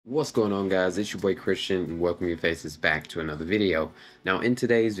What's going on, guys? It's your boy Christian and welcome your faces back to another video. Now in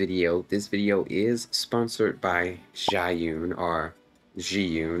today's video, this video is sponsored by Zhiyun or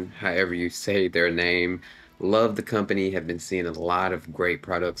Zhiyun, however you say their name. Love the company, have been seeing a lot of great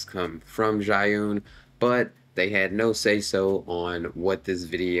products come from Zhiyun, but they had no say-so on what this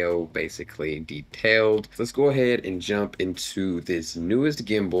video basically detailed. Let's go ahead and jump into this newest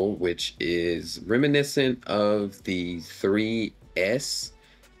gimbal, which is reminiscent of the 3S,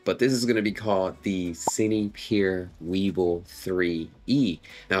 but this is going to be called the Cinepeer Weebill 3E.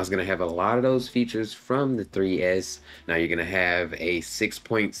 Now it's going to have a lot of those features from the 3S. Now you're going to have a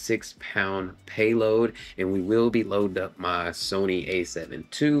 6.6 pound payload, and we will be loading up my Sony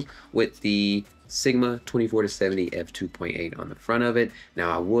a7 II with the Sigma 24-70 f2.8 on the front of it. Now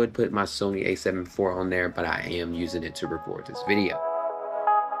I would put my Sony a7 IV on there, but I am using it to record this video.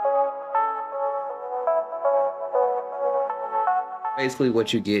 Basically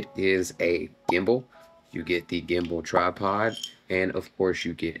what you get is a gimbal, you get the gimbal tripod, and of course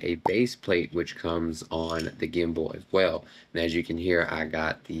you get a base plate which comes on the gimbal as well. And as you can hear, I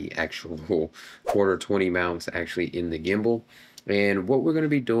got the actual quarter 20 mounts actually in the gimbal. And what we're going to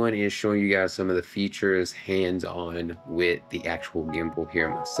be doing is showing you guys some of the features hands-on with the actual gimbal here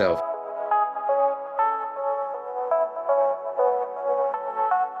myself.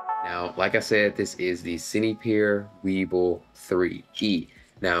 Now, like I said, this is the Cinepeer Weebill 3E.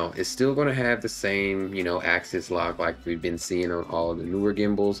 Now, it's still going to have the same, axis lock like we've been seeing on all of the newer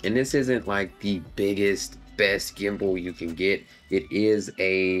gimbals. And this isn't like the biggest, best gimbal you can get. It is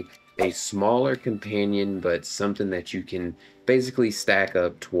a smaller companion, but something that you can basically stack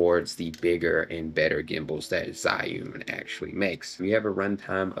up towards the bigger and better gimbals that Zhiyun actually makes. We have a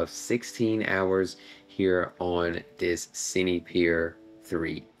runtime of 16 hours here on this Cinepeer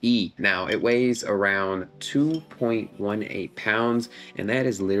 3E. Now it weighs around 2.18 pounds, and that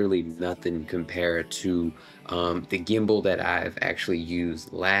is literally nothing compared to the gimbal that I've actually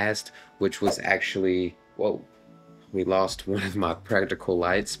used last, which was actually, whoa, we lost one of my practical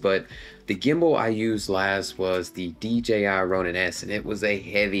lights, but the gimbal I used last was the DJI Ronin S, and it was a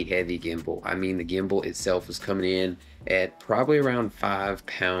heavy gimbal. I mean, the gimbal itself was coming in at probably around 5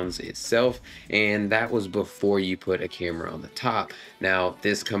 pounds itself, and that was before you put a camera on the top. Now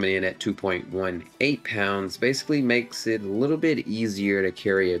this coming in at 2.18 pounds basically makes it a little bit easier to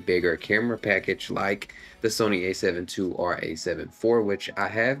carry a bigger camera package like the Sony a7 II or a7 IV, which I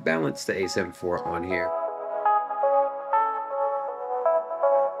have balanced the a7 IV on here.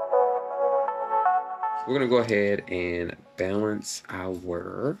 We're gonna go ahead and balance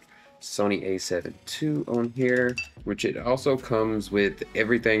our Sony a7 II on here, which it also comes with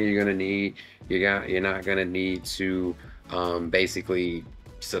everything you're gonna need. You're not gonna need to basically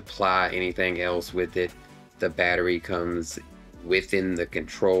supply anything else with it. The battery comes within the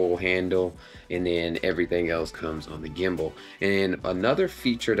control handle, and then everything else comes on the gimbal. And another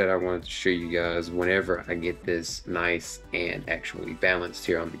feature that I wanted to show you guys whenever I get this nice and actually balanced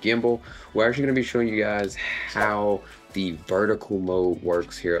here on the gimbal, we're actually going to be showing you guys how the vertical mode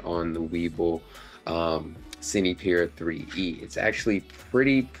works here on the Weebill Cinepeer 3E. It's actually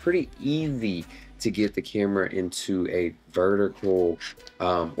pretty easy to get the camera into a vertical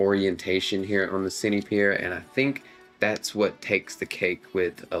orientation here on the Cinepeer, and I think that's what takes the cake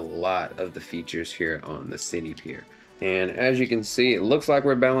with a lot of the features here on the Cinepeer. And as you can see, it looks like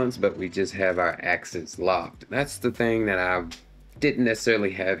we're balanced, but we just have our axes locked. That's the thing that I didn't necessarily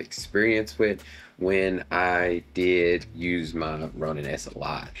have experience with when I did use my Ronin S a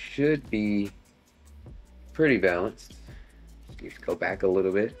lot. Should be pretty balanced. Just go back a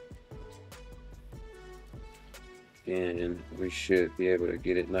little bit, and we should be able to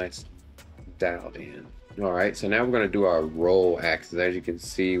get it nice dialed in. All right, so now we're going to do our roll axis. As you can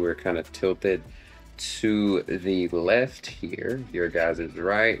see, we're kind of tilted to the left here, your guys is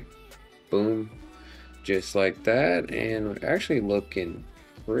right, boom, just like that, and we're actually looking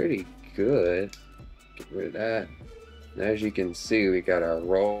pretty good. Get rid of that. And as you can see, we got our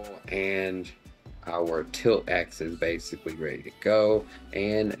roll and our tilt axis basically ready to go,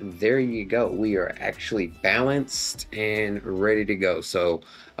 and there you go, we are actually balanced and ready to go. So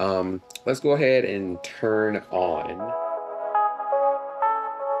let's go ahead and turn on.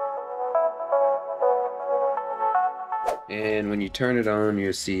 And when you turn it on,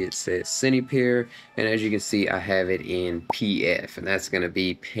 you'll see it says Cinepeer, and as you can see, I have it in PF, and that's going to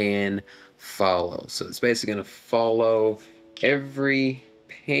be pan follow. So it's basically going to follow every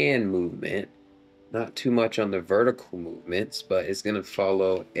pan movement not too much on the vertical movements, but it's going to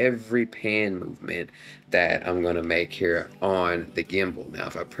follow every pan movement that I'm going to make here on the gimbal. Now,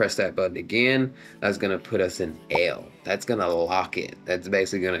 if I press that button again, that's going to put us in L. That's going to lock it. That's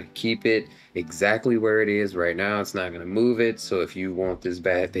basically going to keep it exactly where it is right now. It's not going to move it. So if you want this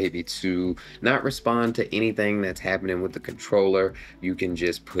bad baby to not respond to anything that's happening with the controller, you can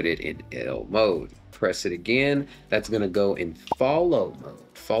just put it in L mode. Press it again, that's going to go in follow mode.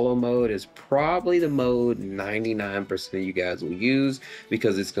 Follow mode is probably the mode 99% of you guys will use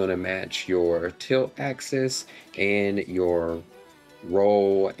because it's going to match your tilt axis and your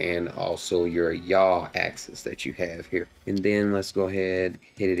roll and also your yaw axis that you have here. And then let's go ahead,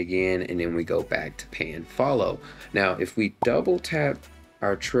 hit it again, and then we go back to pan follow. Now, if we double tap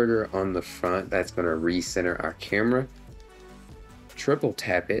our trigger on the front, that's going to recenter our camera. Triple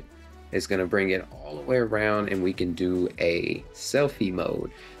tap it, it's going to bring it all the way around and we can do a selfie mode.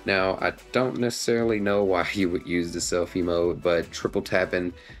 Now, I don't necessarily know why you would use the selfie mode, but triple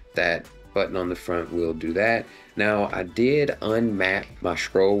tapping that button on the front will do that. Now, I did unmap my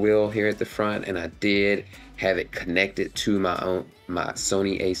scroll wheel here at the front, and I did have it connected to my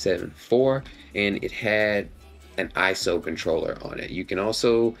Sony a7 IV, and it had an ISO controller on it. You can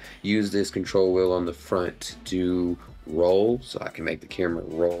also use this control wheel on the front to do roll, so I can make the camera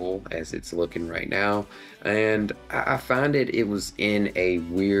roll as it's looking right now. And I find it was in a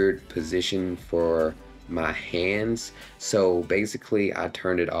weird position for my hands, so basically I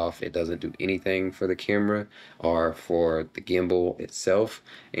turned it off. It doesn't do anything for the camera or for the gimbal itself.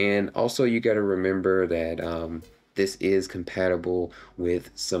 And also you got to remember that this is compatible with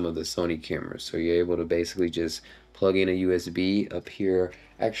some of the Sony cameras, so you're able to basically just plug in a USB up here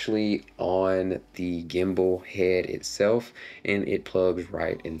actually on the gimbal head itself, and it plugs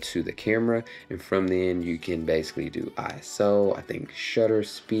right into the camera, and from then you can basically do ISO, I think shutter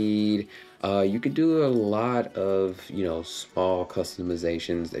speed. You could do a lot of, you know, small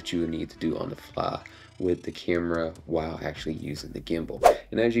customizations that you would need to do on the fly with the camera while actually using the gimbal.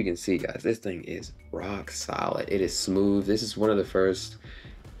 And as you can see, guys, this thing is rock solid. It is smooth. This is one of the first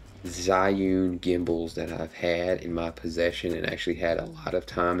Zhiyun gimbals that I've had in my possession and actually had a lot of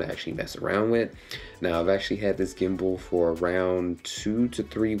time to actually mess around with. Now, I've actually had this gimbal for around 2 to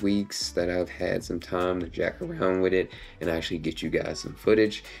 3 weeks that I've had some time to jack around with it and actually get you guys some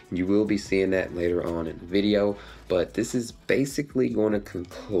footage. You will be seeing that later on in the video, but this is basically going to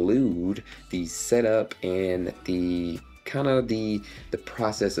conclude the setup and the kind of the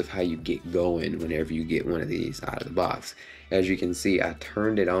process of how you get going whenever you get one of these out of the box. As you can see, I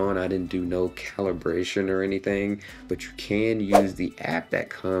turned it on. I didn't do no calibration or anything, but you can use the app that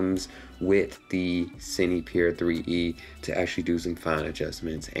comes with the Cinepeer 3E to actually do some fine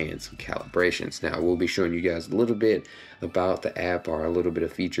adjustments and some calibrations. Now, we'll be showing you guys a little bit about the app or a little bit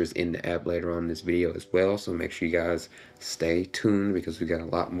of features in the app later on in this video as well, so make sure you guys stay tuned because we got a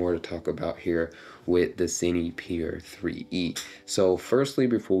lot more to talk about here with the Cinepeer 3E. So firstly,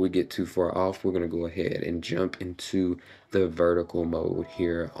 before we get too far off, we're going to go ahead and jump into the vertical mode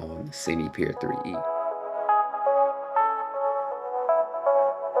here on the Cinepeer 3E.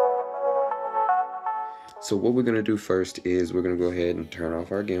 So what we're going to do first is we're going to go ahead and turn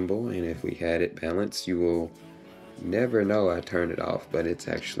off our gimbal, and if we had it balanced, you will never know I turned it off, but it's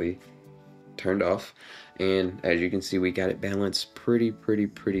actually turned off. And as you can see, we got it balanced pretty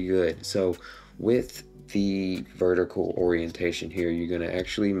good. So with the vertical orientation here, you're going to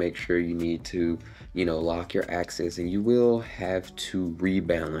actually make sure you need to, you know, lock your axis, and you will have to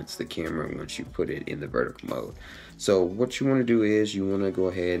rebalance the camera once you put it in the vertical mode. So what you want to do is you want to go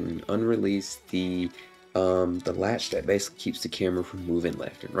ahead and unrelease the latch that basically keeps the camera from moving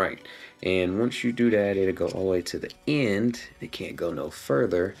left and right. And once you do that, it'll go all the way to the end. It can't go no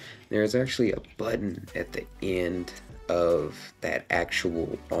further. There's actually a button at the end of that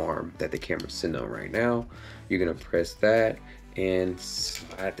actual arm that the camera's sitting on right now. You're gonna press that and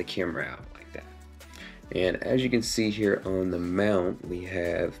slide the camera out like that. And as you can see here on the mount, we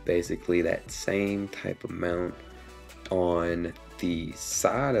have basically that same type of mount on the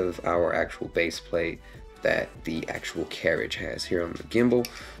side of our actual base plate that the actual carriage has here on the gimbal.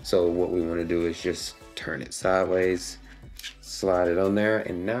 So what we want to do is just turn it sideways, slide it on there,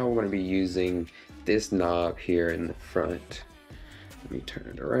 and now we're going to be using this knob here in the front. Let me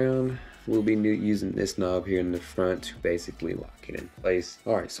turn it around. We'll be using this knob here in the front to basically lock it in place.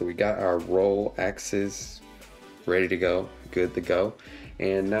 All right, so we got our roll axis ready to go, good to go.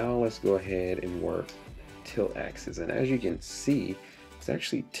 And now let's go ahead and work tilt axis. And as you can see, it's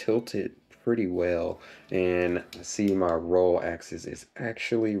actually tilted pretty well, and I see my roll axis is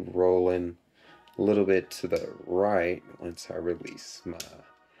actually rolling a little bit to the right once I release my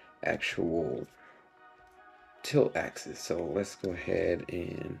actual tilt axis. So let's go ahead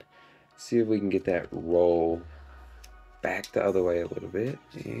and see if we can get that roll back the other way a little bit,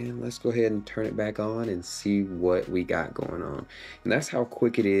 and let's go ahead and turn it back on and see what we got going on. And that's how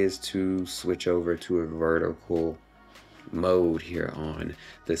quick it is to switch over to a vertical mode here on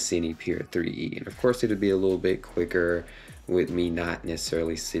the Cinepeer 3E. And of course it'll be a little bit quicker with me not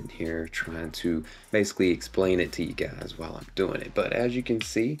necessarily sitting here trying to basically explain it to you guys while I'm doing it. But as you can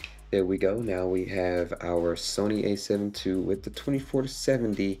see, there we go. Now we have our Sony a7 II with the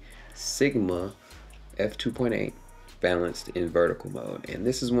 24-70 Sigma f2.8 balanced in vertical mode. And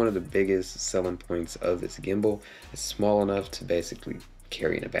this is one of the biggest selling points of this gimbal. It's small enough to basically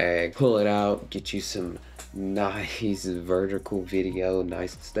carry in a bag, pull it out, get you some nice vertical video,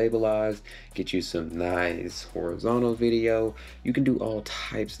 nice and stabilized, get you some nice horizontal video. You can do all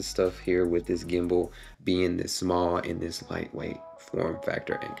types of stuff here with this gimbal being this small in this lightweight form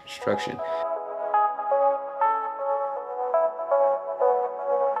factor and construction.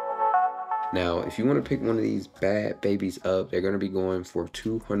 Now, if you want to pick one of these bad babies up, they're going to be going for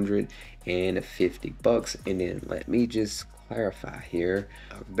 $250. And then let me just clarify here.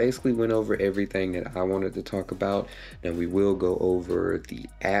 I basically went over everything that I wanted to talk about. Now we will go over the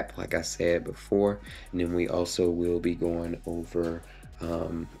app, like I said before, and then we also will be going over,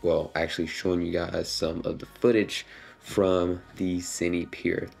 well, actually showing you guys some of the footage from the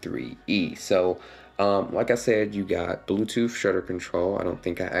Cinepeer 3E. So, like I said, you got Bluetooth shutter control. I don't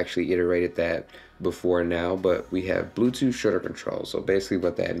think I actually iterated that before now, but we have Bluetooth shutter control. So basically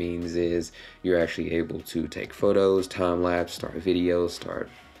what that means is you're actually able to take photos, time lapse, start videos, start,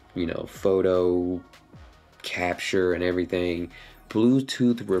 you know, photo capture and everything,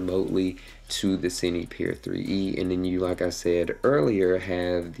 Bluetooth remotely to the Cinepeer 3E. And then you, like I said earlier,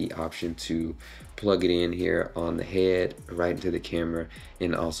 have the option to plug it in here on the head right into the camera,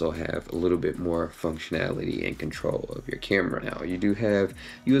 and also have a little bit more functionality and control of your camera. Now you do have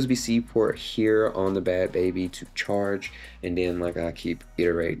USB-C port here on the bad baby to charge, and then like I keep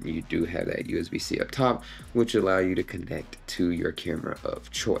iterating, you do have that USB-C up top, which allow you to connect to your camera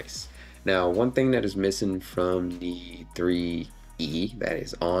of choice. Now, one thing that is missing from the 3E that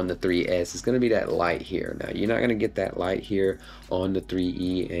is on the 3S is going to be that light here. Now, you're not going to get that light here on the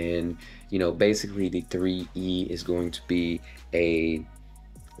 3E, and you know, basically the 3E is going to be a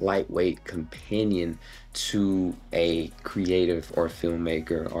lightweight companion to a creative or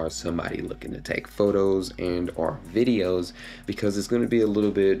filmmaker or somebody looking to take photos and or videos, because it's going to be a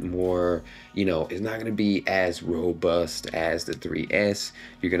little bit more, you know, it's not going to be as robust as the 3S.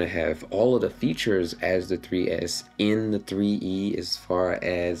 You're going to have all of the features as the 3S in the 3E, as far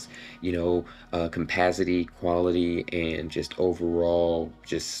as, you know, capacity, quality, and just overall,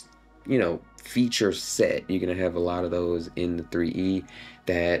 just, you know, feature set. You're going to have a lot of those in the 3E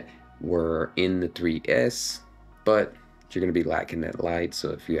that were in the 3S, but you're going to be lacking that light.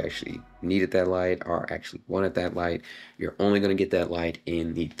 So if you actually needed that light or actually wanted that light, you're only going to get that light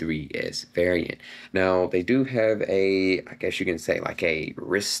in the 3S variant. Now they do have a, I guess you can say, like a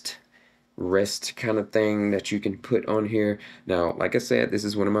wrist kind of thing that you can put on here. Now, like I said, this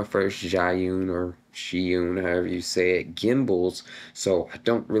is one of my first Zhiyun or Zhiyun, however you say it, gimbals, so I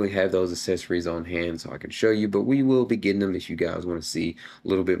don't really have those accessories on hand so I can show you, but we will be getting them if you guys want to see a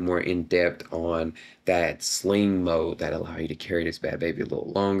little bit more in depth on that sling mode that allow you to carry this bad baby a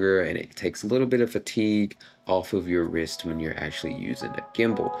little longer, and it takes a little bit of fatigue off of your wrist when you're actually using a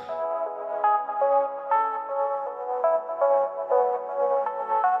gimbal.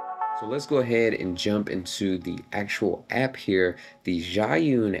 So let's go ahead and jump into the actual app here, the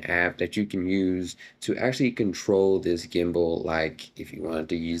Zhiyun app that you can use to actually control this gimbal. Like if you wanted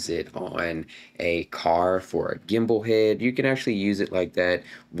to use it on a car for a gimbal head, you can actually use it like that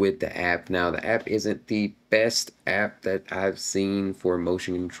with the app. Now the app isn't the best app that I've seen for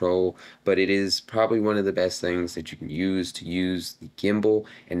motion control, but it is probably one of the best things that you can use to use the gimbal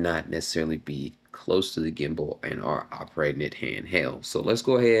and not necessarily be close to the gimbal and are operating it handheld. So let's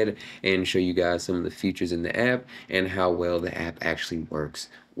go ahead and show you guys some of the features in the app and how well the app actually works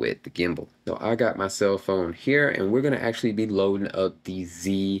with the gimbal. So I got my cell phone here, and we're going to actually be loading up the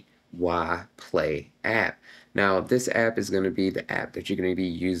ZY Play app. Now this app is going to be the app that you're going to be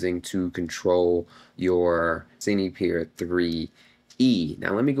using to control your Cinepeer 3E.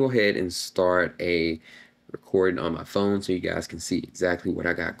 Now let me go ahead and start a recording on my phone so you guys can see exactly what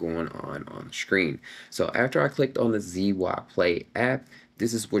I got going on the screen. So after I clicked on the ZY Play app,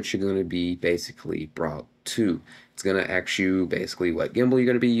 this is what you're going to be basically brought to. It's going to ask you basically what gimbal you're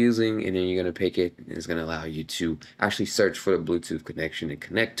going to be using, and then you're going to pick it, and it's going to allow you to actually search for the Bluetooth connection and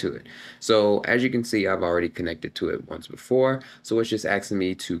connect to it. So as you can see, I've already connected to it once before, so it's just asking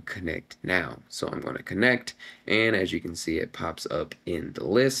me to connect now. So I'm going to connect, and as you can see, it pops up in the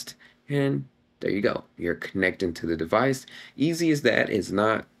list, and there you go. You're connecting to the device. Easy as that. It's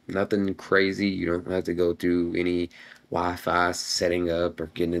nothing crazy. You don't have to go through any Wi-Fi setting up or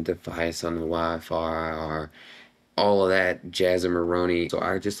getting a device on the Wi-Fi or all of that jazzamaroni. So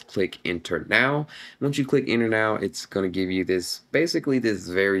I just click enter now. Once you click enter now, it's going to give you this, basically this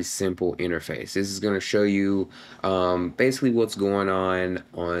very simple interface. This is going to show you basically what's going on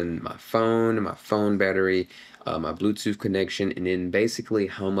my phone battery, my Bluetooth connection, and then basically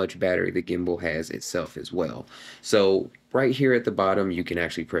how much battery the gimbal has itself as well. So right here at the bottom, you can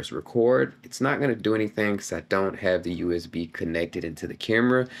actually press record. It's not going to do anything because I don't have the USB connected into the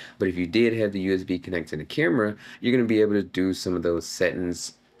camera, but if you did have the USB connected to the camera, you're going to be able to do some of those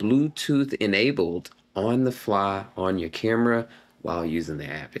settings Bluetooth enabled on the fly on your camera while using the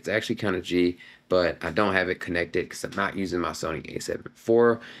app. It's actually kind of G, but I don't have it connected because I'm not using my Sony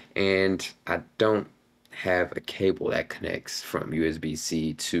a7 IV, and I don't have a cable that connects from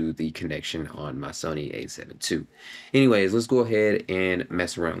USB-C to the connection on my Sony a7 II. Anyways, let's go ahead and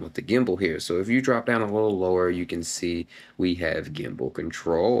mess around with the gimbal here. So if you drop down a little lower, you can see we have gimbal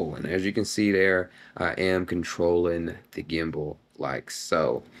control. And as you can see there, I am controlling the gimbal like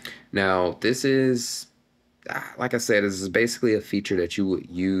so. Now, this is, like I said, this is basically a feature that you would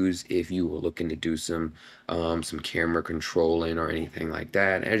use if you were looking to do some camera controlling or anything like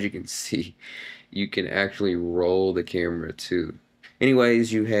that. As you can see, you can actually roll the camera too.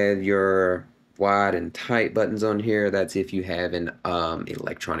 Anyways, you have your wide and tight buttons on here. That's if you have an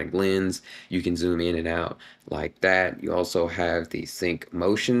electronic lens. You can zoom in and out like that. You also have the sync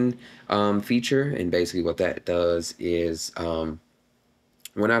motion feature, and basically what that does is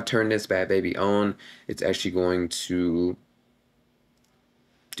when I turn this bad baby on, it's actually going to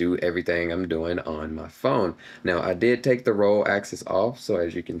do everything I'm doing on my phone. Now, I did take the roll axis off, so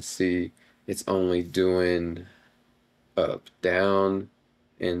as you can see, it's only doing up, down,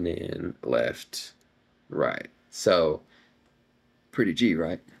 and then left, right. So, pretty G,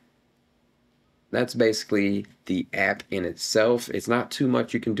 right? That's basically the app in itself. It's not too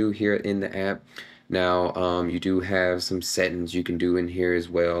much you can do here in the app. Now, you do have some settings you can do in here as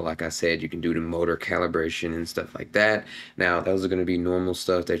well. Like I said, you can do the motor calibration and stuff like that. Now, those are going to be normal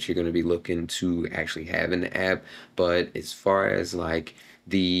stuff that you're going to be looking to actually have in the app. But as far as like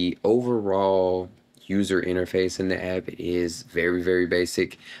the overall user interface in the app, it is very, very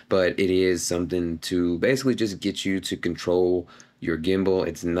basic, but it is something to basically just get you to control your gimbal.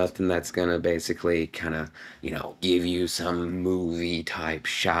 It's nothing that's gonna basically kind of, give you some movie type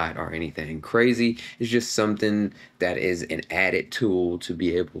shot or anything crazy. It's just something that is an added tool to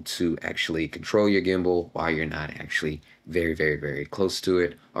be able to actually control your gimbal while you're not actually very, very, very close to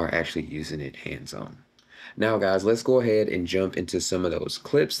it or actually using it hands-on. Now, guys, let's go ahead and jump into some of those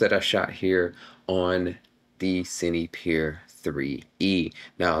clips that I shot here on the Cinepeer 3E.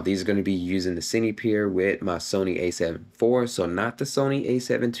 Now, these are going to be using the Cinepeer with my Sony a7 IV, so not the Sony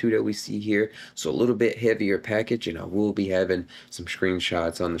a7 II that we see here. So a little bit heavier package, and I will be having some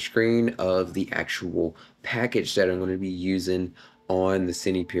screenshots on the screen of the actual package that I'm going to be using on the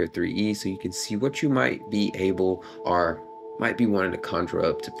Cinepeer 3E, so you can see what you might be able or might be wanting to conjure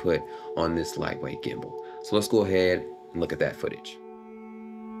up to put on this lightweight gimbal. So let's go ahead and look at that footage.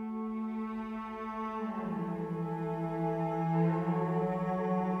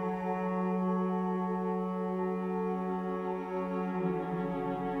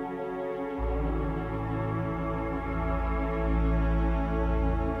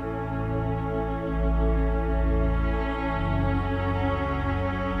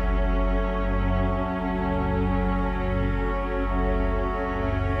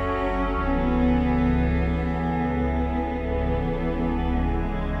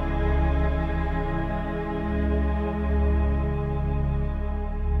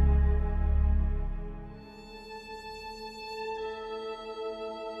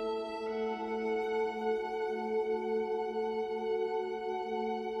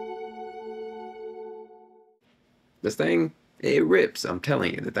 This thing, it rips. I'm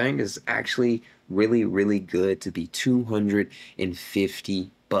telling you, the thing is actually really, really good to be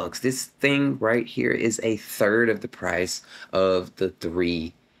 $250. This thing right here is a third of the price of the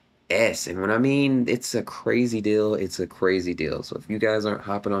 3S. And when I mean it's a crazy deal, it's a crazy deal. So if you guys aren't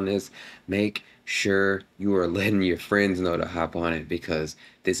hopping on this, make sure you are letting your friends know to hop on it, because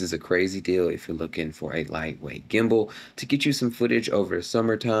this is a crazy deal if you're looking for a lightweight gimbal to get you some footage over the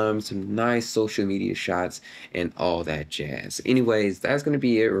summertime, some nice social media shots, and all that jazz. Anyways, that's going to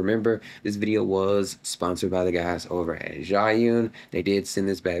be it. Remember, this video was sponsored by the guys over at Zhiyun. They did send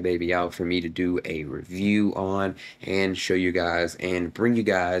this bad baby out for me to do a review on and show you guys and bring you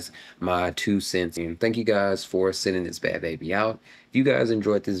guys my 2 cents. And thank you guys for sending this bad baby out. If you guys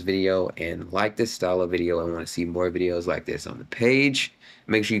enjoyed this video and like this style of video and want to see more videos like this on the page,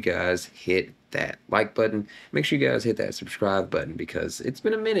 make sure you guys hit that like button. Make sure you guys hit that subscribe button, because it's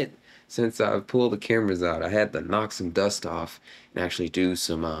been a minute since I've pulled the cameras out. I had to knock some dust off and actually do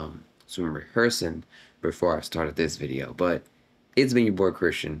some rehearsing before I started this video. But it's been your boy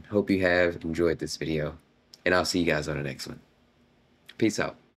Christian. Hope you have enjoyed this video, and I'll see you guys on the next one. Peace out.